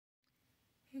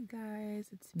Hey guys,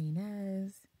 it's me,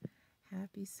 Nez.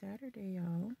 Happy Saturday,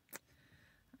 y'all.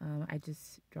 I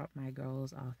just dropped my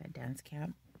girls off at dance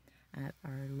camp at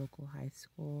our local high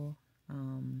school.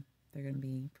 They're going to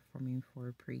be performing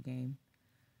for pregame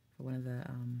for one of the,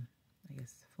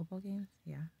 football games.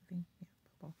 Yeah,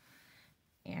 football.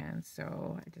 And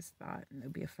so I just thought it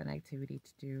would be a fun activity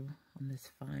to do on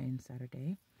this fine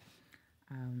Saturday.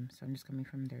 So I'm just coming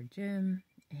from their gym,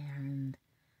 and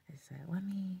I said, let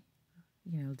me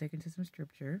dig into some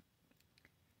scripture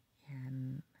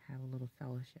and have a little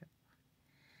fellowship.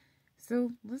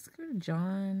 So let's go to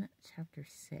John chapter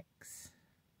 6,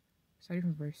 starting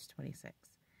from verse 26.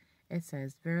 It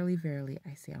says, Verily, verily,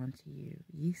 I say unto you,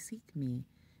 ye seek me,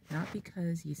 not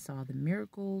because ye saw the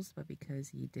miracles, but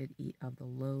because ye did eat of the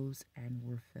loaves and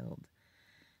were filled.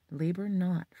 Labor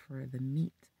not for the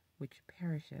meat which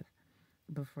perisheth,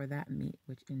 but for that meat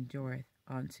which endureth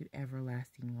unto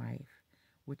everlasting life,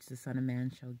 which the Son of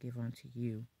Man shall give unto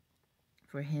you.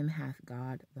 For him hath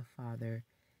God the Father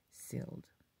sealed.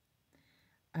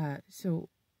 So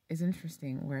it's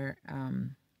interesting where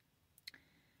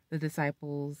the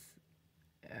disciples,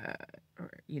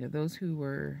 those who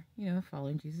were,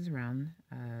 following Jesus around,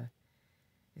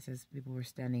 it says people were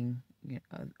standing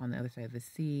on the other side of the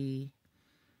sea.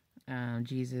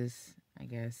 Jesus, I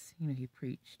guess, he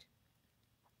preached.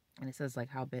 And it says,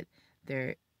 howbeit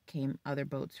there came other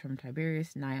boats from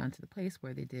Tiberias nigh unto the place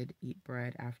where they did eat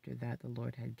bread after that the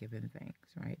Lord had given thanks,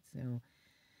 right?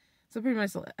 So pretty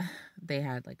much they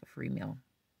had a free meal.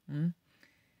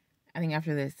 I think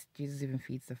after this, Jesus even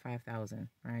feeds the 5,000,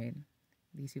 right?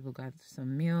 These people got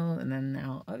some meal, and then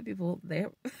now other people, they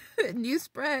have new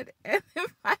spread, and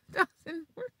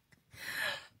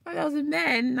 5,000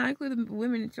 men, not including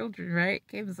women and children, right?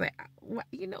 Came and said,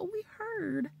 we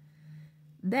heard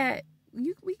that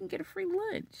we can get a free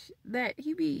lunch, that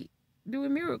he be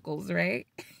doing miracles, right?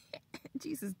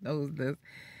 Jesus knows this.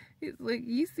 It's like,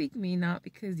 you seek me not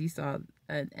because you saw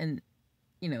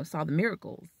saw the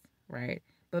miracles, right?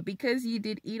 But because you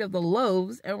did eat of the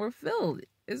loaves and were filled.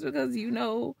 It's because you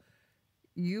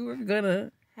are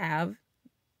gonna have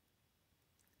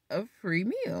a free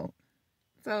meal.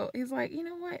 So he's like, you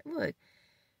know what? Look,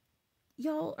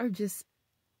 y'all are just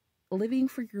living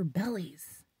for your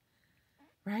bellies,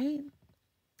 right?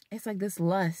 It's like this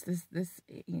lust, this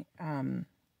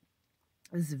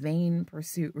vain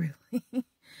pursuit, really.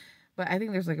 But I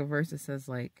think there's a verse that says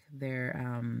their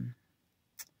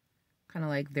kind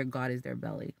of their God is their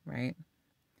belly, right?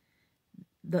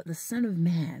 The Son of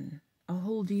Man, a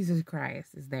whole Jesus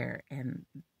Christ is there, and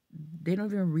they don't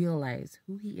even realize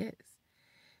who he is.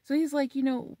 So he's like,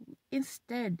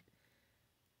 instead,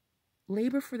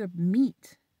 labor for the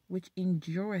meat which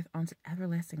endureth unto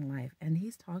everlasting life. And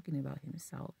he's talking about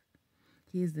himself.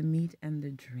 He is the meat and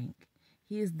the drink.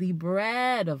 He is the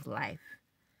bread of life.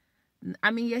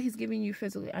 I mean, yeah, he's giving you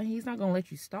physically. He's not going to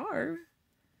let you starve.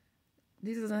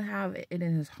 He doesn't have it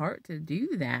in his heart to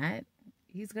do that.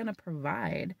 He's going to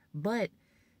provide. But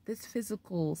this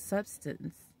physical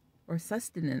substance or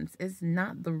sustenance is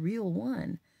not the real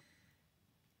one.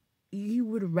 You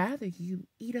would rather you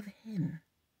eat of him.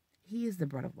 He is the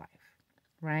bread of life,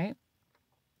 right?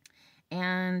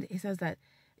 And he says that,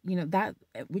 that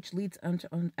which leads unto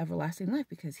everlasting life,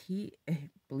 because he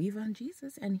believe on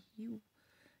Jesus and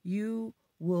you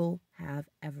will have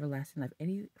everlasting life.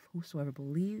 Any whosoever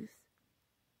believes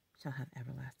shall have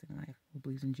everlasting life, who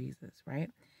believes in Jesus, right?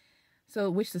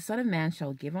 So which the Son of Man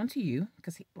shall give unto you,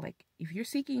 because if you're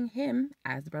seeking him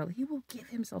as the bread, he will give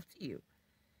himself to you.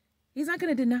 He's not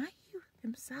going to deny you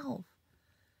himself.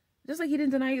 Just like he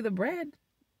didn't deny you the bread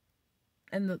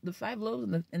and the 5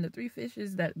 loaves and the 3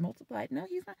 fishes that multiplied. No,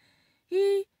 he's not.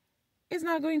 He is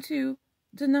not going to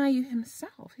deny you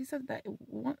himself. He said that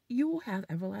you will have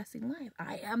everlasting life.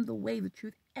 I am the way, the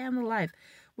truth, and the life,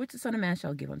 which the Son of Man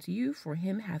shall give unto you. For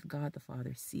him hath God the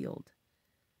Father sealed.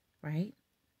 Right?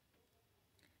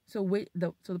 So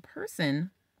the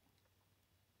person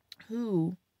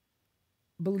who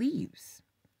believes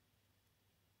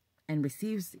and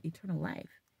receives eternal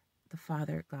life, the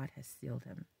Father God has sealed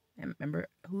him. And remember,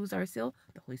 who's our seal?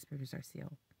 The Holy Spirit is our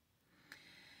seal.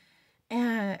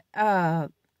 And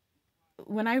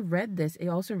when I read this, it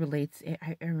also relates.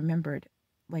 I remembered,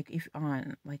 if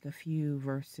on a few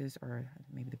verses, or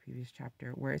maybe the previous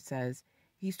chapter, where it says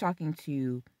he's talking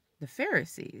to the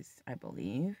Pharisees, I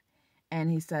believe, and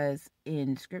he says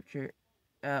in Scripture,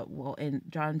 in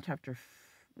John chapter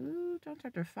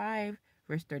 5,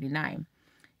 verse 39,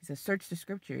 he says, "Search the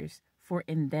Scriptures, for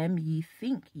in them ye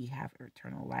think ye have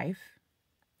eternal life,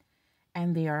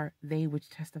 and they are they which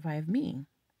testify of me.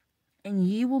 And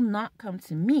ye will not come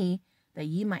to me that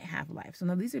ye might have life. So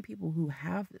now these are people who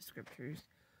have the scriptures,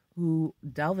 who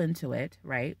delve into it,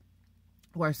 right?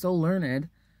 Who are so learned,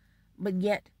 but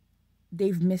yet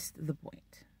they've missed the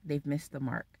point. They've missed the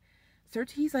mark.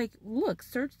 He's like, look,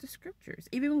 search the scriptures.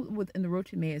 Even within the road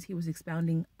to Emmaus, he was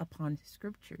expounding upon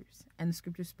scriptures, and the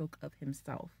scriptures spoke of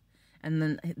himself. And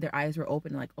then their eyes were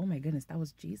open, like, oh my goodness, that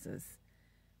was Jesus.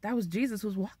 That was Jesus who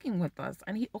was walking with us.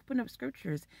 And he opened up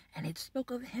scriptures, and it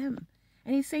spoke of him.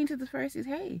 And he's saying to the Pharisees,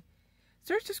 hey,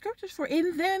 search the scriptures, for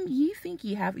in them ye think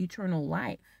ye have eternal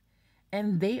life,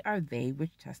 and they are they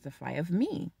which testify of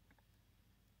me.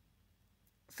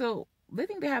 So they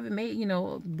think they haven't made, we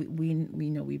know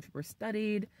we're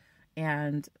studied,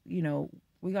 and,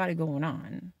 we got it going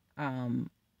on.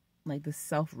 Like this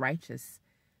self-righteous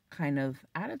kind of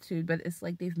attitude, but it's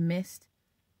like they've missed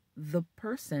the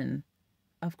person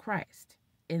of Christ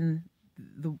in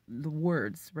the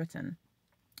words written,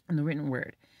 in the written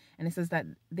word. And it says that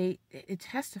it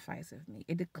testifies of me,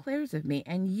 it declares of me,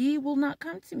 and ye will not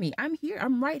come to me. I'm here,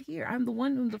 I'm right here, I'm the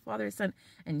one whom the Father has sent,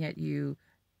 and yet you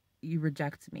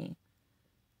reject me.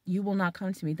 You will not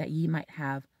come to me that ye might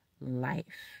have life.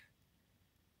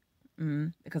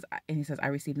 And he says, I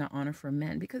receive not honor from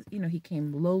men, because, he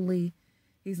came lowly.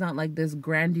 He's not like this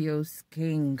grandiose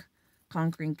king,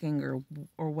 conquering king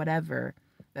or whatever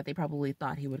that they probably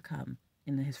thought he would come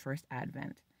in his first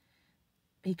advent.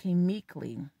 He came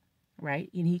meekly, right?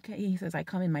 And he says, I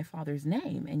come in my Father's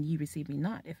name, and ye receive me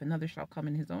not. If another shall come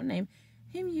in his own name,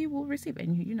 him ye will receive.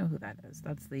 And you know who that is.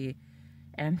 That's the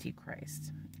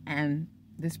Antichrist. And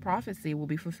this prophecy will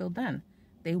be fulfilled then.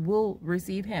 They will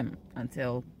receive him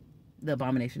until the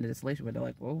abomination of desolation, where they're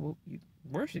like, well, you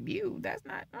worship you. That's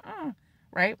not,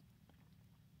 right?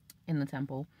 In the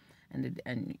temple. And the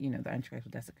Antichrist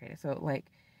will desecrate it.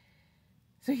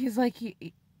 So he's like,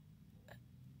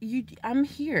 I'm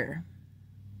here,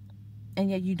 and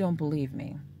yet you don't believe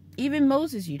me. Even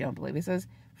Moses, you don't believe. It says,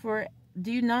 for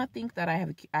do you not think that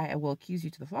I will accuse you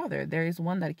to the Father? There is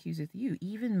one that accuseth you,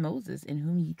 even Moses, in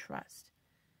whom ye trust.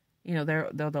 They're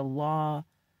the law,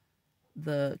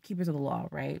 the keepers of the law,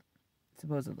 right?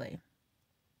 Supposedly.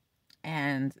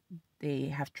 And they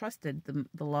have trusted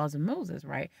the laws of Moses,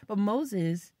 right? But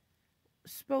Moses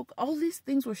spoke, all these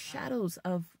things were shadows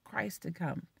of Christ to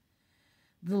come.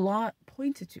 The law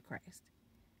pointed to Christ.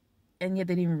 And yet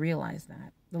they didn't realize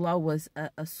that. The law was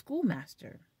a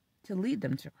schoolmaster to lead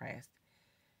them to Christ.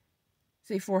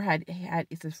 Say, for had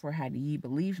ye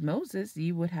believed Moses,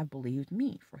 ye would have believed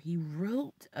me, for he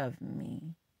wrote of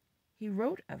me. He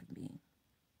wrote of me.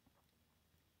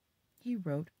 He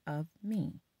wrote of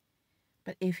me.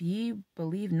 But if ye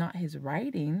believe not his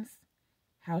writings,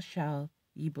 how shall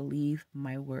ye believe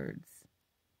my words?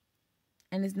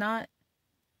 And it's not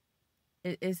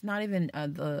even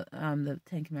the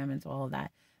Ten Commandments, all of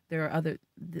that. There are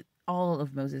all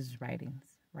of Moses' writings,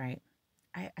 right?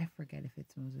 I forget if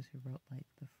it's Moses who wrote like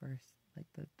the first, like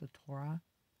the Torah.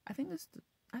 I think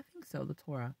so, the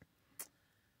Torah.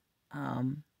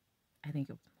 I think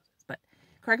it was Moses, but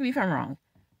correct me if I'm wrong.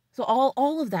 So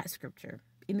all of that scripture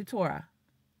in the Torah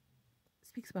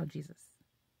speaks about Jesus,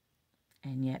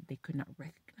 and yet they could not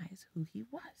recognize who he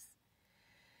was.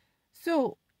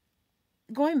 So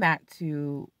going back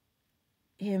to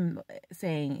him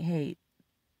saying, hey,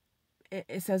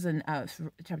 it says in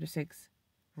chapter 6,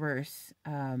 verse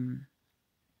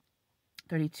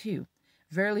 32,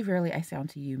 verily, verily, I say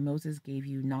unto you, Moses gave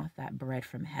you not that bread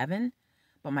from heaven,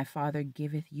 but my Father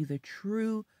giveth you the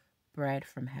true bread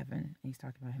from heaven. And he's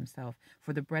talking about himself.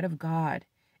 For the bread of God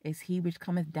is he which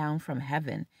cometh down from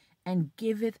heaven and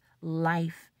giveth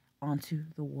life unto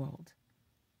the world.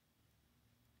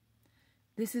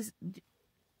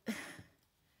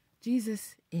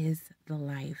 Jesus is the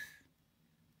life.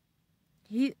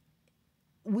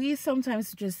 We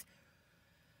sometimes just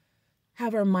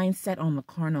have our mind set on the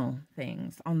carnal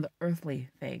things, on the earthly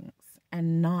things,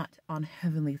 and not on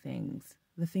heavenly things,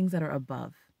 the things that are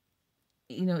above.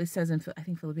 It says in, I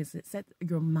think, Philippians, it set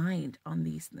your mind on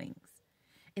these things.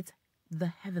 It's the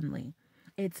heavenly.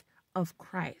 It's of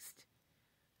Christ,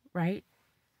 right?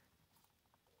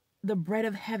 The bread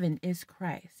of heaven is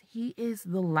Christ. He is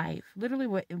the life. Literally,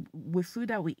 with food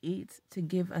that we eat to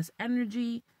give us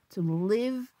energy to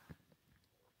live.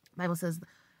 The Bible says,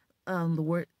 the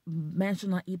word, man shall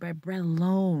not eat by bread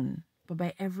alone, but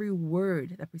by every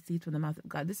word that proceeds from the mouth of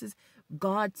God. This is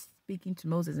God speaking to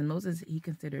Moses, and Moses he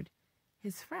considered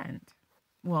his friend.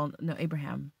 Well, no,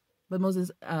 Abraham, but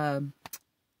Moses.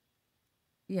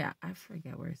 Yeah, I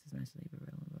forget where it says mentioned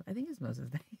Abraham. I think it's Moses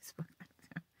that he spoke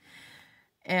to.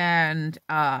 And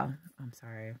I'm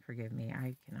sorry, forgive me,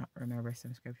 I cannot remember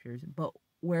some scriptures, but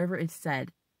wherever it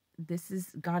said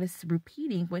God is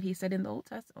repeating what he said in the Old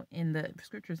Testament, in the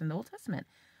scriptures in the Old Testament,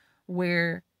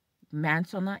 where man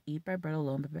shall not eat by bread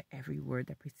alone, but by every word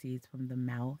that proceeds from the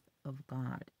mouth of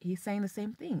God. He's saying the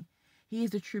same thing. He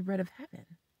is the true bread of heaven.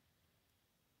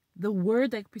 The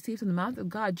word that proceeds from the mouth of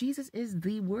God, Jesus is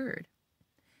the word.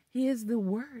 He is the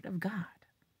word of God.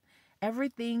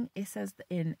 Everything, it says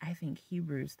in, I think,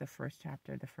 Hebrews, the first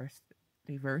chapter, the first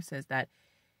 3 verses, that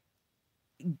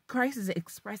Christ is the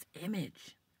express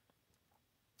image.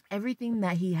 Everything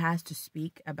that he has to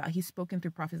speak about, he's spoken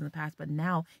through prophets in the past, but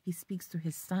now he speaks through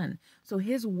his son. So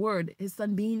his word, his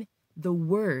son being the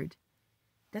word,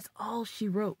 that's all she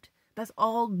wrote. That's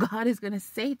all God is going to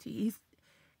say to you.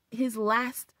 His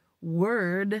last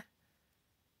word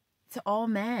to all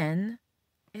men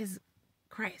is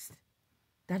Christ.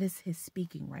 That is his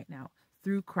speaking right now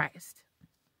through Christ.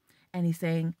 And he's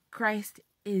saying Christ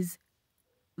is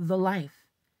the life.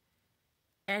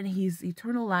 And he's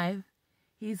eternal life.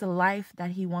 He's a life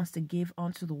that he wants to give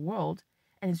onto the world.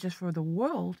 And it's just for the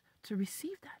world to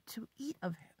receive that, to eat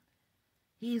of him.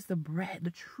 He is the bread,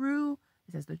 it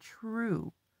says the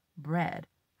true bread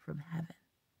from heaven.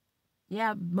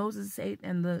 Yeah, Moses ate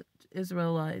and the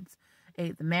Israelites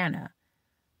ate the manna.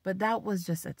 But that was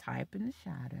just a type and a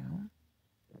shadow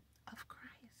of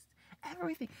Christ.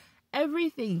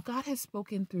 Everything God has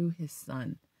spoken through his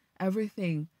son.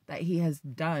 Everything that he has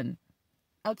done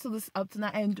up to now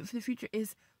and for the future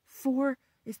is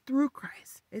through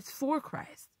Christ. It's for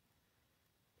Christ.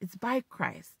 It's by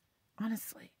Christ.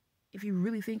 Honestly, if you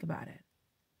really think about it.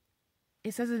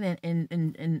 It says it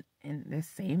in this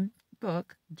same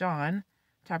book, John,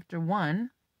 chapter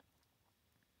 1.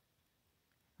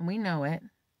 And we know it.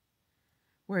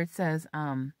 Where it says,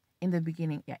 in the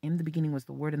beginning was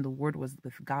the Word, and the Word was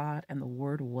with God, and the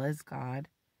Word was God.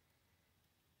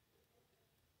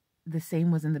 The same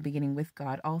was in the beginning with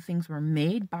God. All things were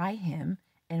made by him,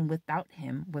 and without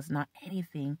him was not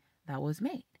anything that was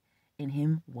made. In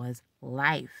him was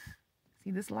life.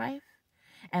 See this life?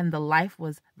 And the life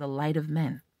was the light of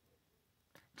men.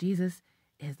 Jesus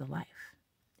is the life,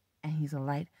 and he's the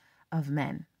light of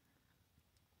men.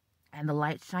 And the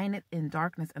light shineth in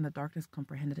darkness, and the darkness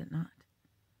comprehended it not.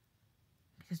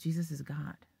 Because Jesus is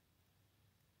God.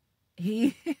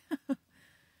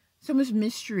 So much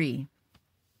mystery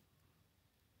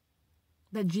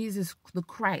that Jesus, the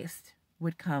Christ,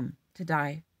 would come to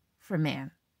die for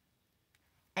man.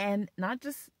 And not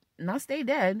stay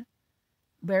dead,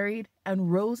 buried,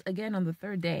 and rose again on the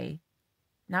 3rd day.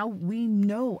 Now we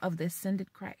know of the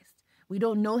ascended Christ. We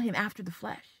don't know him after the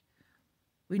flesh.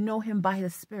 We know him by the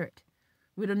Spirit.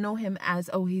 We don't know him as,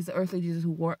 he's the earthly Jesus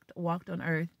who walked on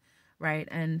earth, right?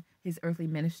 And his earthly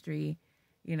ministry,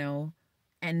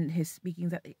 and his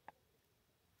speakings.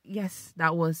 Yes,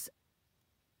 that was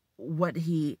what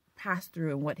he passed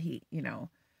through and what he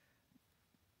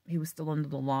was still under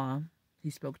the law. He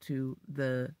spoke to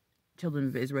the children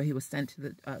of Israel. He was sent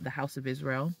to the house of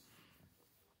Israel.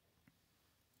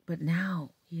 But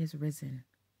now he has risen.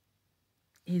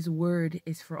 His word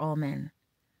is for all men,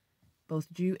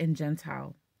 both Jew and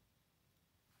Gentile.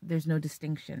 There's no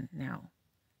distinction now.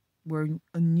 We're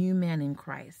a new man in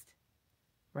Christ,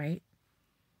 right?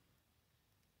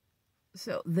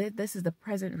 So this is the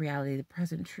present reality, the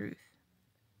present truth.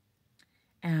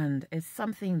 And it's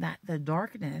something that the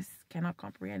darkness cannot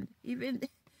comprehend. Even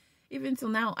till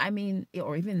now,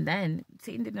 or even then,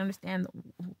 Satan didn't understand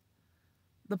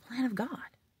the plan of God.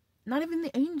 Not even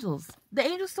the angels. The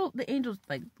angels,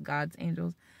 like God's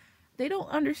angels, they don't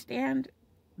understand.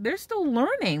 They're still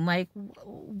learning. Like,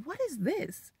 what is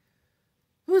this?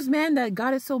 Who's man that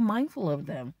God is so mindful of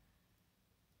them?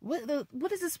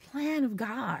 What is this plan of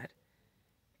God?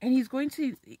 And he's going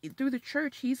to, through the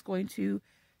church, he's going to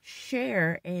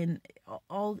share in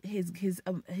all his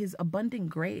abundant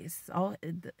grace, all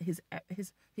his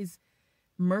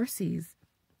mercies,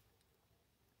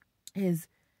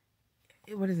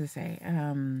 what does it say?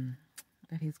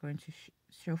 That he's going to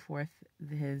show forth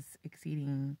his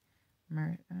exceeding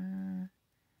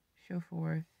show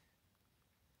forth.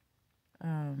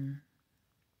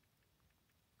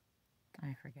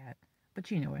 I forget,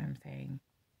 but you know what I'm saying.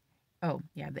 Oh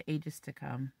yeah, the ages to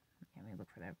come. Let me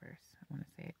look for that verse. I want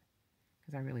to say it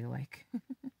because I really like.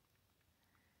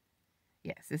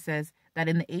 Yes, it says that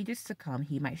in the ages to come,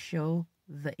 he might show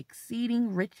the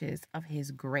exceeding riches of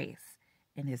his grace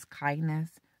and his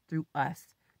kindness through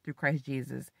us, through Christ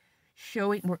Jesus,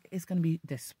 showing where it's going to be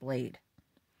displayed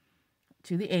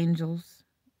to the angels,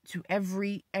 to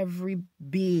every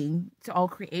being, to all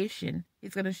creation.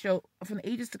 He's going to show from the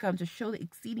ages to come to show the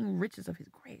exceeding riches of his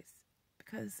grace.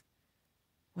 Because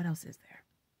what else is there?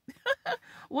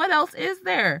 What else is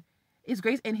there? His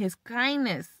grace and his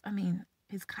kindness. I mean,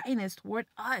 his kindness toward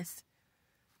us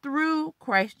through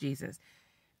Christ Jesus.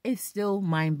 It's still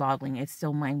mind-boggling. It's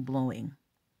still mind-blowing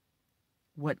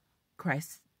what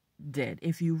Christ did.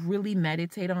 If you really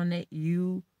meditate on it,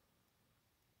 you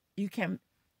can't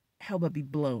help but be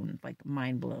blown, like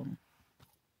mind blown.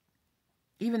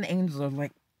 Even the angels are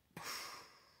like,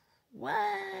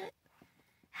 what?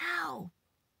 How?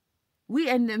 We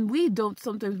don't,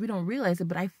 sometimes we don't realize it,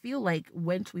 but I feel like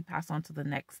once we pass on to the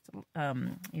next,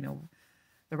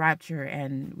 the rapture,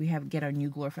 and we get our new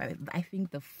glorified, I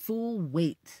think the full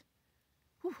weight,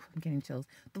 I'm getting chills,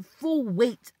 the full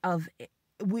weight of it,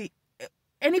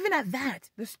 and even at that,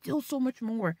 there's still so much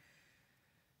more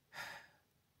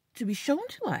to be shown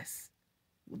to us.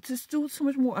 Just still so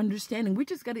much more understanding. We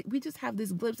just have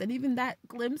this glimpse, and even that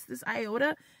glimpse, this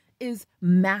iota, is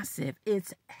massive.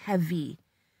 It's heavy.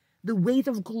 The weight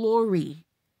of glory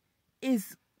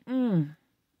is yes.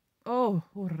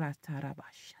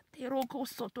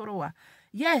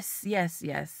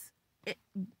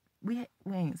 We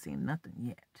ain't seen nothing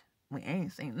yet. We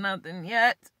ain't seen nothing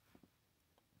yet.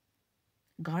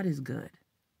 God is good.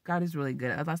 God is really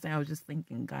good. Last night I was just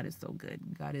thinking, God is so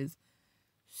good. God is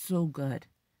so good.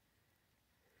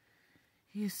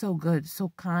 He is so good,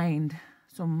 so kind,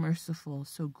 so merciful,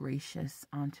 so gracious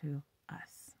unto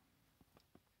us.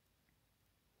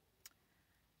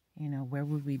 You know, where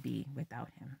would we be without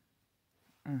him?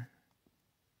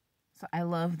 So I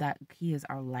love that he is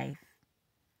our life.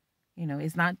 You know,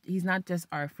 he's not just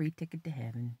our free ticket to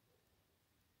heaven.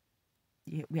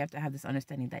 We have to have this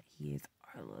understanding that he is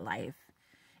our life.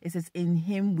 It says, in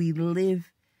him we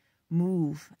live,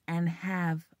 move, and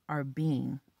have our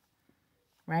being.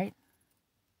 Right?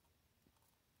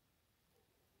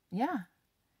 Yeah.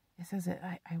 It says it.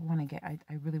 I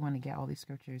really want to get all these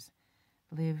scriptures.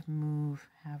 Live, move,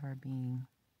 have our being.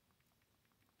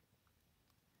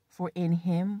 For in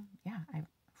him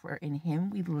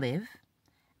we live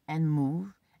and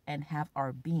move and have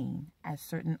our being, as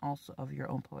certain also of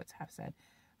your own poets have said,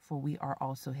 for we are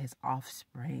also his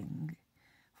offspring.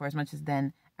 For as much as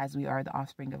then as we are the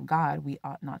offspring of God, we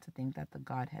ought not to think that the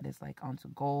Godhead is like unto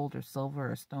gold or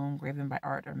silver or stone graven by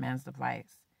art or man's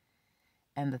device.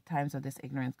 And the times of this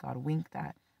ignorance God winked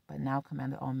at, but now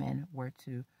commanded all men were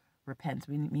to repent.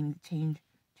 We mean change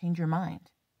your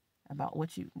mind about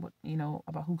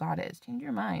about who God is. Change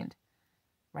your mind,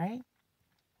 right?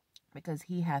 Because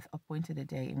he hath appointed a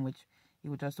day in which he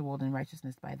will judge the world in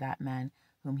righteousness by that man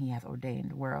whom he hath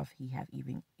ordained, whereof he hath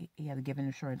given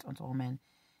assurance unto all men,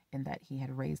 in that he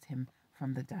had raised him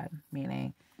from the dead.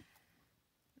 Meaning,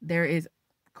 there is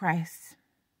Christ.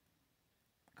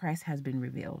 Christ has been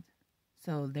revealed.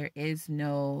 So there is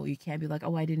no, you can't be like,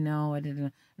 oh, I didn't know.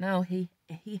 No, he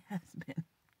has been.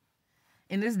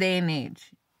 In this day and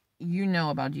age, you know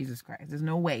about Jesus Christ. There's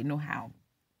no way, no how.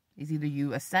 It's either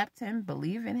you accept him,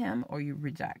 believe in him, or you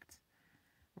reject,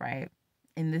 right?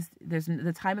 In this,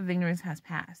 the time of ignorance has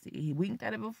passed. He winked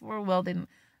at it before. Well, then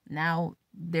now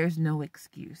there's no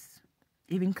excuse.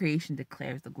 Even creation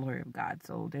declares the glory of God,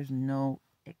 so there's no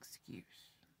excuse.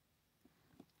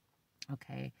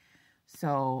 Okay,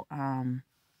 so I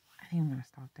think I'm gonna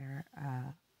stop there.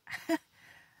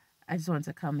 I just wanted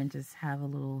to come and just have a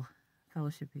little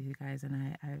fellowship with you guys,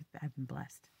 and I've been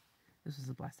blessed. This was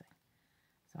a blessing.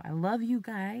 So I love you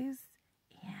guys,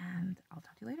 and I'll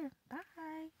talk to you later. Bye.